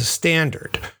as a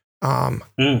standard.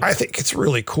 I think it's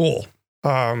really cool.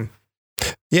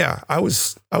 Yeah, I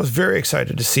was very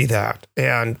excited to see that.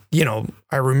 And,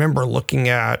 I remember looking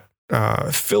at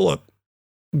Philip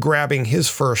grabbing his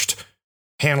first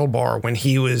handlebar when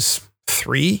he was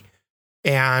 3.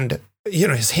 And,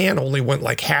 his hand only went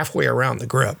like halfway around the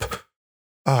grip.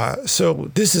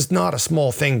 So this is not a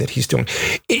small thing that he's doing.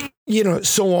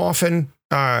 So often,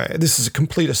 this is a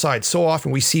complete aside, so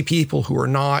often we see people who are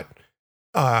not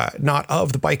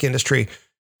of the bike industry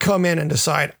come in and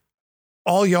decide,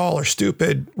 all y'all are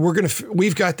stupid.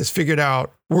 We've got this figured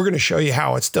out. We're going to show you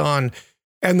how it's done,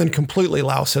 and then completely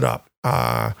louse it up.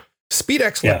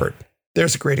 SpeedX Leopard.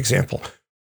 There's a great example.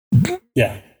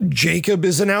 Yeah. Jacob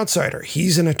is an outsider.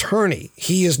 He's an attorney.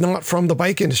 He is not from the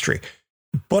bike industry.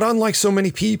 But unlike so many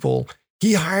people,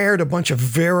 he hired a bunch of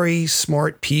very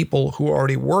smart people who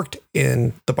already worked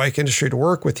in the bike industry to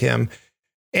work with him.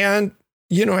 And,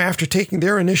 after taking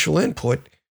their initial input,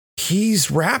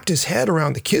 he's wrapped his head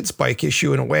around the kids' bike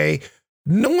issue in a way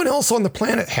no one else on the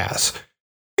planet has.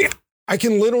 I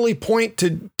can literally point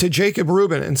to Jacob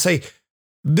Rubin and say,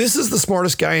 this is the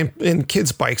smartest guy in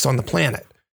kids' bikes on the planet.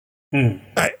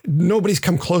 Nobody's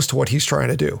come close to what he's trying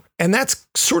to do. And that's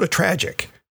sort of tragic.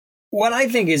 What I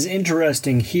think is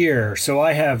interesting here, so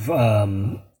I have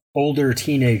older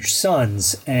teenage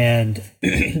sons, and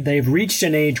they've reached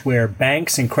an age where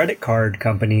banks and credit card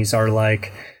companies are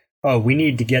like, oh, we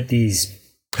need to get these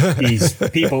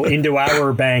people into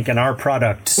our bank and our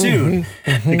product soon,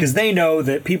 because they know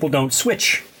that people don't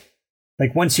switch.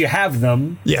 Like once you have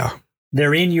them,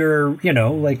 they're in your,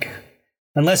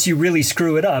 unless you really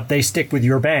screw it up, they stick with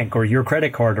your bank or your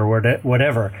credit card or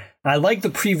whatever. I like the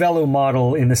Prevelo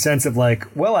model in the sense of like,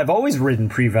 well, I've always ridden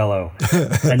Prevelo,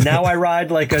 and now I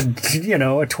ride like a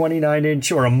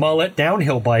 29-inch or a mullet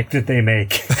downhill bike that they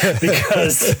make,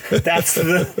 because that's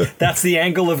the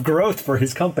angle of growth for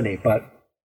his company. But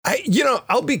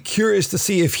I'll be curious to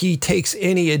see if he takes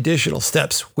any additional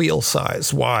steps wheel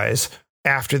size wise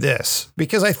after this,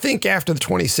 because I think after the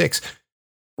 26,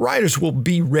 riders will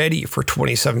be ready for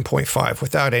 27.5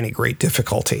 without any great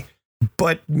difficulty.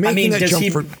 But making that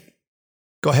jump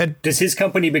go ahead. Does his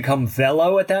company become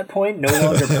Velo at that point? No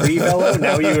longer pre-Velo?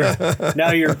 Now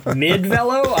you're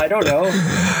mid-Velo? I don't know.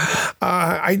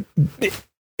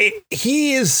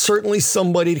 He is certainly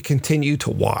somebody to continue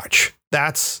to watch.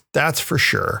 That's for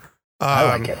sure.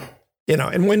 I like it.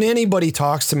 And when anybody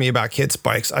talks to me about kids'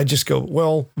 bikes, I just go,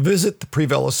 well, visit the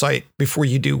Prevelo site before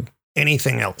you do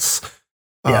anything else.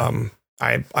 Yeah.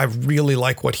 I really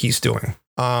like what he's doing.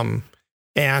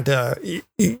 And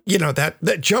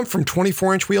that jump from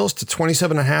 24-inch wheels to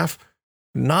 27.5,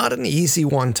 not an easy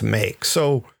one to make.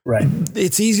 So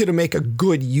it's easy to make a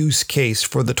good use case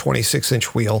for the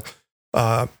 26-inch wheel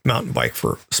mountain bike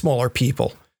for smaller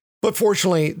people. But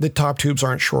fortunately, the top tubes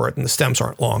aren't short and the stems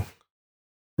aren't long.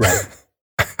 Right.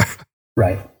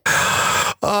 Right.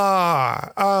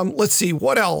 Let's see.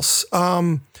 What else?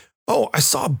 I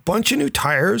saw a bunch of new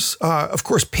tires. Of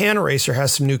course, Panaracer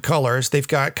has some new colors. They've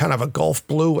got kind of a Gulf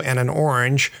blue and an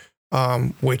orange,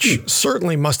 which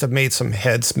certainly must have made some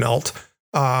heads melt.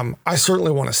 I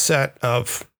certainly want a set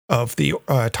of the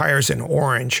tires in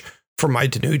orange for my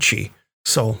Danucci.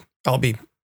 So I'll be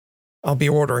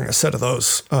ordering a set of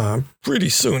those pretty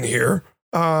soon here.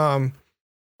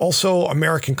 Also,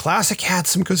 American Classic had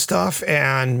some good stuff,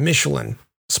 and Michelin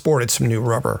sported some new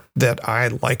rubber that I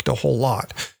liked a whole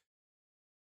lot.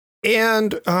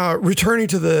 And returning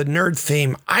to the nerd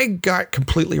theme, I got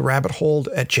completely rabbit holed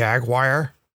at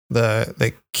Jaguar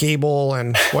the cable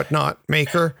and whatnot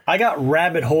maker. I got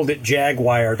Rabbit Hold It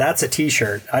Jaguar. That's a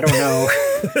T-shirt. I don't know.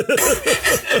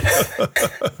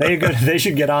 They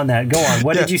should get on that. Go on.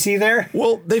 What did you see there?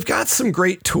 Well, they've got some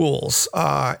great tools,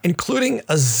 including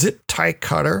a zip tie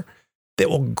cutter that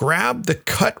will grab the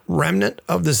cut remnant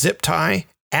of the zip tie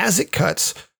as it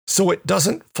cuts so it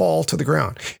doesn't fall to the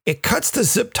ground. It cuts the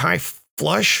zip tie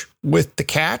flush with the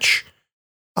catch.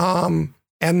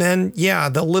 And then,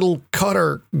 the little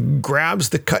cutter grabs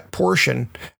the cut portion.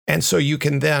 And so you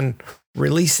can then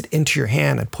release it into your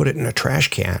hand and put it in a trash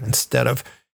can instead of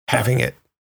having it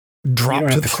drop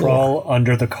to the floor. Crawl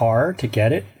under the car to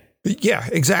get it. Yeah,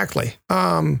 exactly.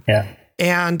 And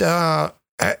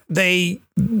they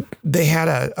had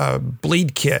a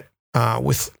bleed kit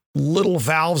with little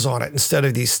valves on it instead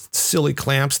of these silly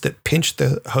clamps that pinch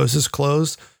the hoses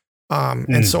closed.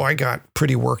 And so I got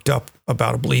pretty worked up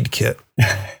about a bleed kit.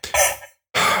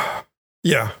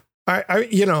 Yeah,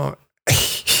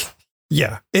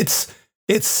 it's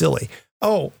silly.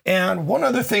 Oh, and one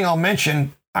other thing I'll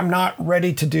mention, I'm not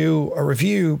ready to do a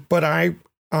review, but I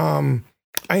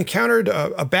encountered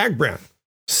a bag brand,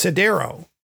 Sedero.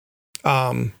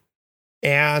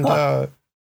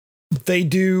 They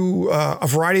do a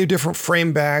variety of different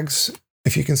frame bags.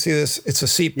 If you can see this, it's a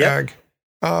seat bag.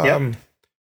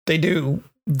 They do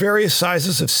various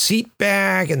sizes of seat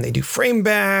bag, and they do frame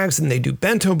bags, and they do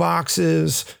bento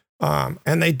boxes,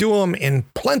 and they do them in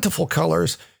plentiful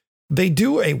colors. They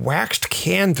do a waxed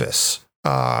canvas.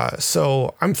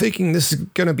 So I'm thinking this is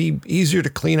going to be easier to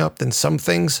clean up than some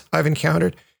things I've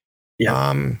encountered.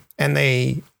 And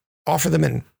they offer them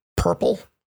in purple.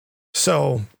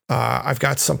 So I've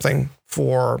got something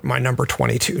for my number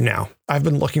 22 now. I've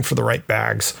been looking for the right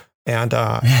bags, and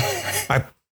I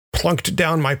plunked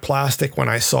down my plastic when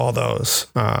I saw those.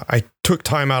 I took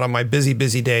time out of my busy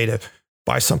day to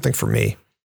buy something for me.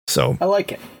 So I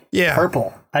like it. Yeah.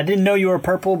 Purple. I didn't know you were a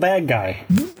purple bag guy.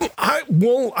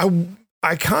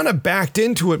 I kind of backed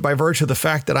into it by virtue of the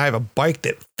fact that I have a bike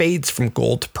that fades from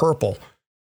gold to purple.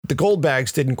 The gold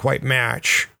bags didn't quite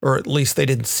match, or at least they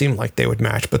didn't seem like they would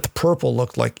match, but the purple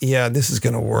looked like, this is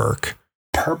going to work.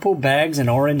 Purple bags and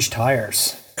orange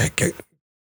tires.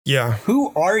 Yeah.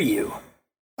 Who are you?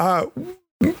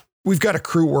 We've got a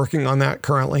crew working on that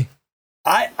currently.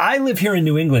 I live here in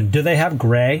New England. Do they have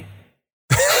gray?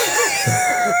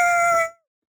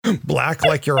 Black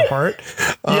like your heart.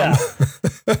 Yeah.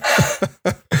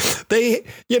 They,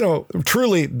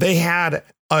 truly, they had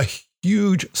a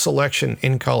huge selection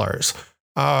in colors.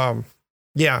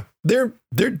 They're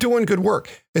doing good work.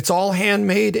 It's all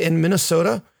handmade in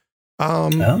Minnesota.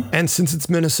 And since it's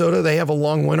Minnesota, they have a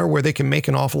long winter where they can make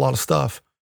an awful lot of stuff.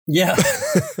 Yeah.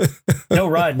 No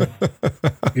riding.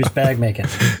 Just bag making.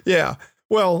 Yeah.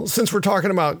 Well, since we're talking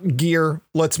about gear,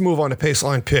 let's move on to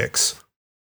Paceline picks.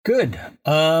 Good.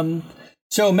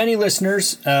 So many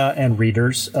listeners and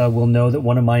readers will know that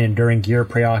one of my enduring gear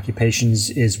preoccupations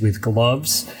is with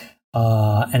gloves.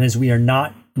 And as we are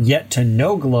not yet to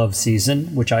no glove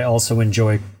season, which I also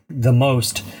enjoy the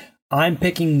most, I'm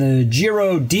picking the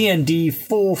Giro D&D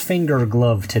full finger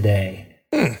glove today.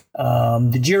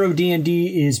 The Giro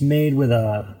D&D is made with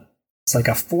it's like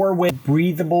a 4-way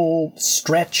breathable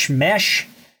stretch mesh.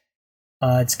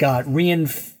 It's got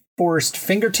reinforced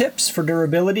fingertips for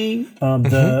durability.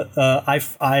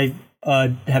 I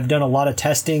have done a lot of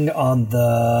testing on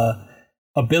the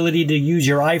ability to use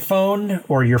your iPhone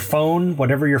or your phone,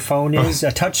 whatever your phone is,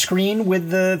 a touch screen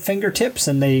with the fingertips,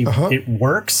 and it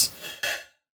works.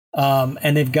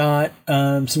 And they've got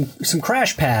some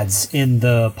crash pads in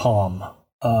the palm,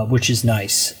 which is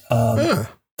nice.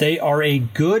 They are a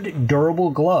good, durable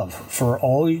glove for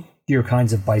all your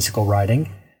kinds of bicycle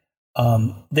riding.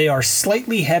 They are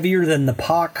slightly heavier than the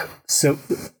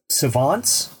POC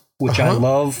Savants, which I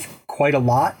love quite a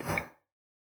lot.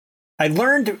 I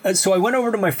learned, so I went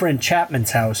over to my friend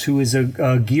Chapman's house, who is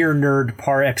a gear nerd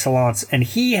par excellence, and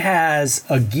he has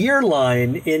a gear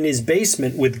line in his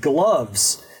basement with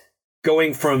gloves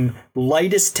going from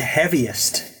lightest to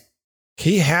heaviest.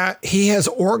 He has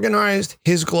organized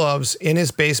his gloves in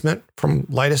his basement from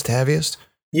lightest to heaviest?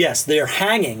 Yes, they're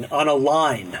hanging on a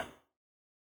line.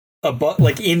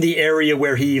 Like in the area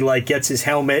where he gets his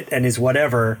helmet and his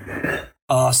whatever,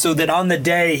 so that on the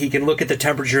day he can look at the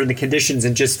temperature and the conditions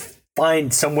and just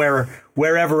find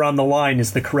wherever on the line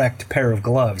is the correct pair of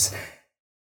gloves.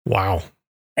 Wow.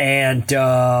 And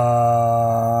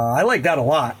I like that a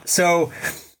lot. So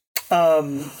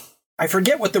I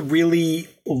forget what the really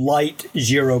light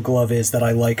Giro glove is that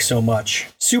I like so much.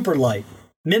 Super light,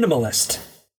 minimalist.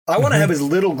 I want to have as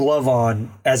little glove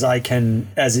on as I can,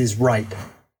 as is right.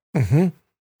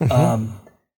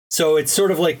 So it's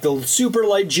sort of like the super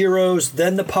light Giros,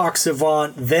 then the Pac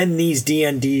Savant, then these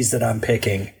DNDs that I'm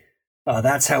picking.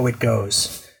 That's how it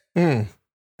goes. Mm.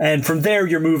 And from there,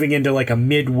 you're moving into like a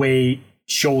midweight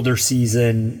shoulder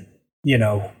season. You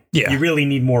know, you really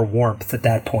need more warmth at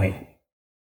that point.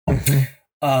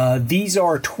 Mm-hmm. These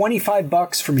are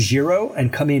 $25 from Giro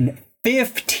and come in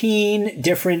 15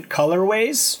 different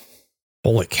colorways.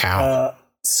 Holy cow.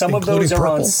 Some of those are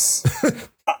purple?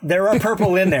 there are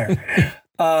purple in there.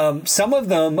 Some of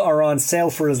them are on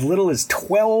sale for as little as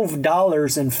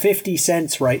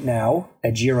 $12.50 right now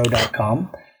at Giro.com.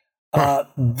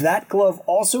 That glove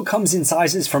also comes in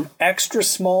sizes from extra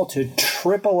small to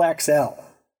triple XL.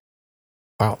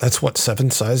 Wow, that's what, 7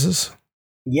 sizes?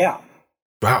 Yeah.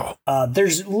 Wow.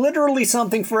 There's literally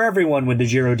something for everyone with the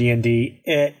Giro D&D.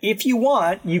 If you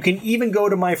want, you can even go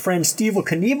to my friend Steve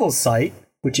Knievel's site,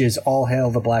 which is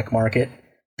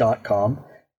allhailtheblackmarket.com,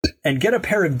 and get a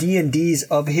pair of D&Ds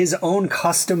of his own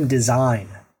custom design.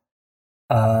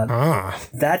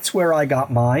 That's where I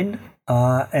got mine.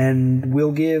 And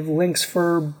we'll give links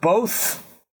for both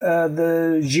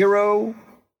the Giro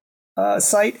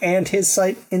site and his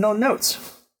site in the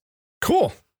notes.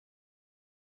 Cool.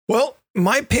 Well,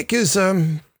 my pick is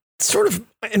sort of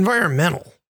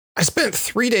environmental. I spent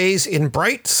 3 days in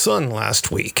bright sun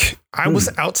last week. I was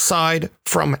outside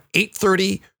from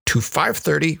 8:30 to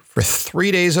 5:30 for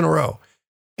 3 days in a row.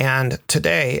 And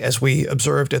today, as we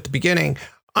observed at the beginning,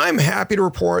 I'm happy to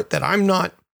report that I'm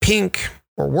not pink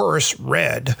or worse,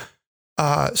 red.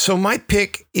 So my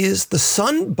pick is the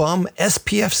Sun Bum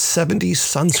SPF 70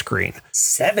 sunscreen.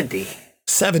 70.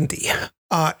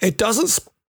 It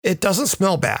doesn't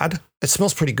smell bad. It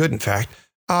smells pretty good, in fact.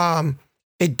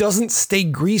 It doesn't stay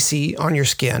greasy on your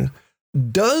skin.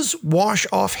 Does wash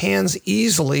off hands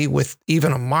easily with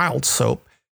even a mild soap,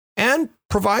 and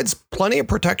provides plenty of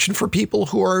protection for people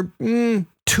who are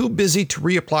too busy to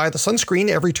reapply the sunscreen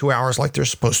every 2 hours like they're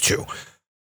supposed to.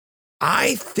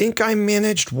 I think I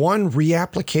managed one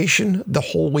reapplication the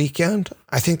whole weekend.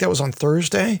 I think that was on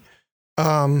Thursday.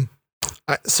 I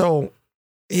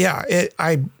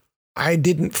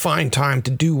didn't find time to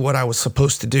do what I was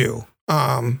supposed to do.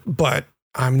 But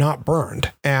I'm not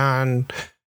burned, and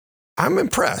I'm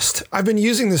impressed. I've been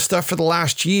using this stuff for the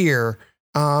last year.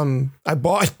 I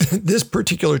bought this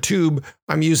particular tube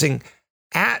I'm using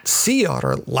at Sea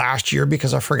Otter last year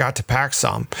because I forgot to pack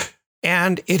some.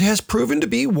 And it has proven to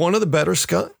be one of the better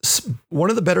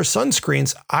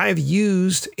sunscreens I've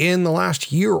used in the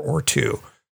last year or two.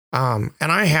 And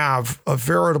I have a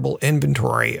veritable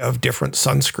inventory of different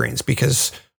sunscreens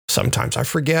because sometimes I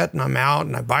forget and I'm out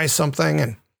and I buy something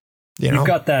and, You've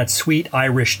got that sweet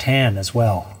Irish tan as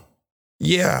well.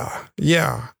 Yeah.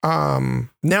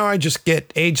 Now I just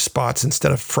get age spots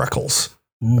instead of freckles,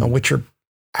 which are,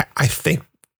 I think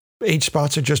age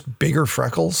spots are just bigger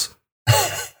freckles.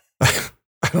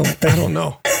 I don't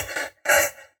know.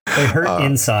 They hurt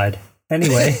inside.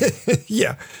 Anyway.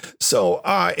 Yeah. So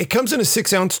it comes in a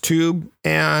 6-ounce tube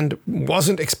and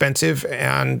wasn't expensive.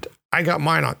 And I got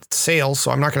mine on sale,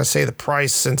 so I'm not going to say the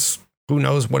price since who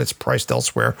knows what it's priced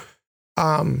elsewhere.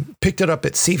 Picked it up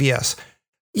at CVS.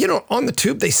 On the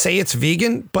tube, they say it's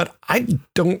vegan, but I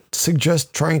don't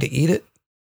suggest trying to eat it.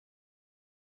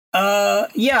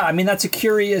 Yeah, I mean, that's a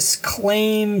curious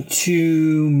claim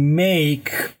to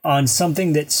make on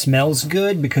something that smells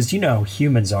good because,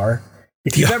 humans are.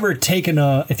 If you've ever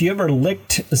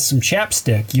licked some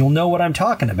chapstick, you'll know what I'm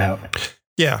talking about.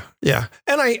 Yeah.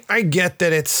 And I get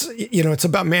that it's, it's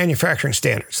about manufacturing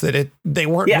standards, that they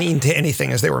weren't mean to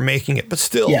anything as they were making it, but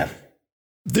still,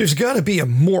 there's got to be a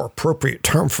more appropriate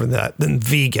term for that than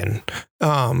vegan.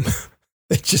 That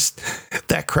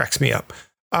cracks me up.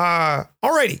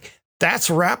 Alrighty, that's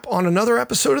a wrap on another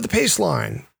episode of The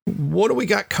Paceline. What do we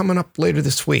got coming up later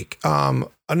this week?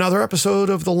 Another episode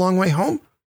of The Long Way Home?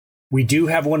 We do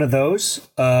have one of those,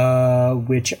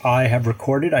 which I have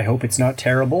recorded. I hope it's not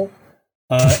terrible.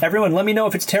 Everyone, let me know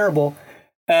if it's terrible.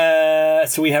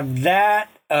 So we have that.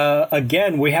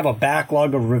 Again, we have a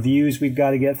backlog of reviews we've got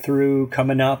to get through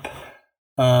coming up.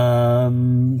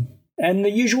 And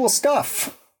the usual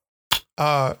stuff.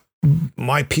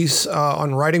 My piece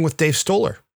on writing with Dave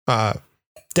Stoller,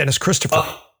 Dennis Christopher.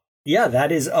 Yeah,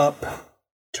 that is up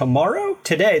tomorrow?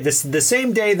 Today. The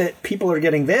same day that people are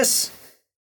getting this.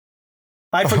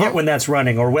 I forget when that's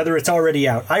running or whether it's already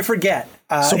out. I forget.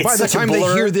 So by the time they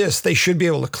hear this, they should be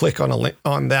able to click on a link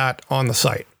on that on the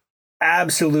site.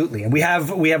 Absolutely. And we have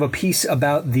a piece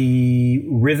about the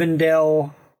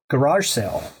Rivendell garage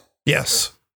sale.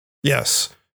 Yes.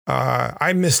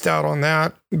 I missed out on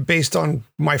that based on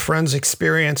my friend's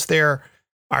experience there.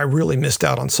 I really missed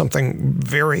out on something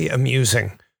very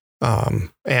amusing.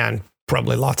 and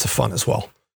probably lots of fun as well.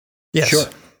 Yes. Sure.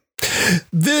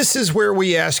 This is where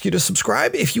we ask you to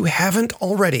subscribe. If you haven't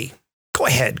already, go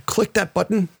ahead, click that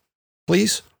button,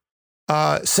 please.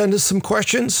 Send us some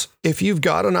questions. If you've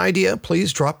got an idea,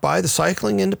 please drop by the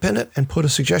Cycling Independent and put a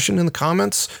suggestion in the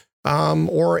comments,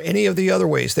 or any of the other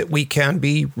ways that we can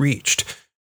be reached.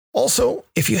 Also,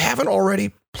 if you haven't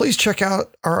already, please check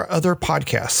out our other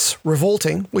podcasts.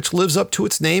 Revolting, which lives up to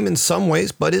its name in some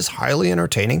ways, but is highly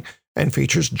entertaining and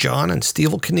features John and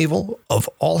Steve Knievel of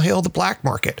All Hail the Black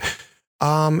Market.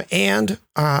 And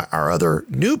our other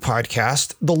new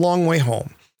podcast, The Long Way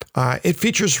Home. It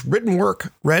features written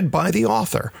work read by the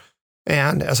author.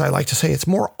 And as I like to say, it's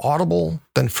more audible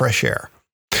than fresh air.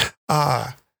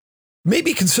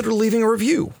 Maybe consider leaving a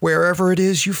review wherever it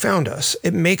is you found us.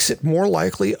 It makes it more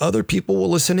likely other people will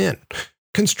listen in.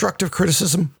 Constructive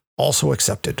criticism also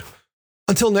accepted.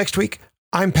 Until next week,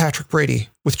 I'm Patrick Brady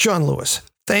with John Lewis.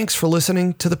 Thanks for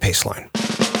listening to The Paceline.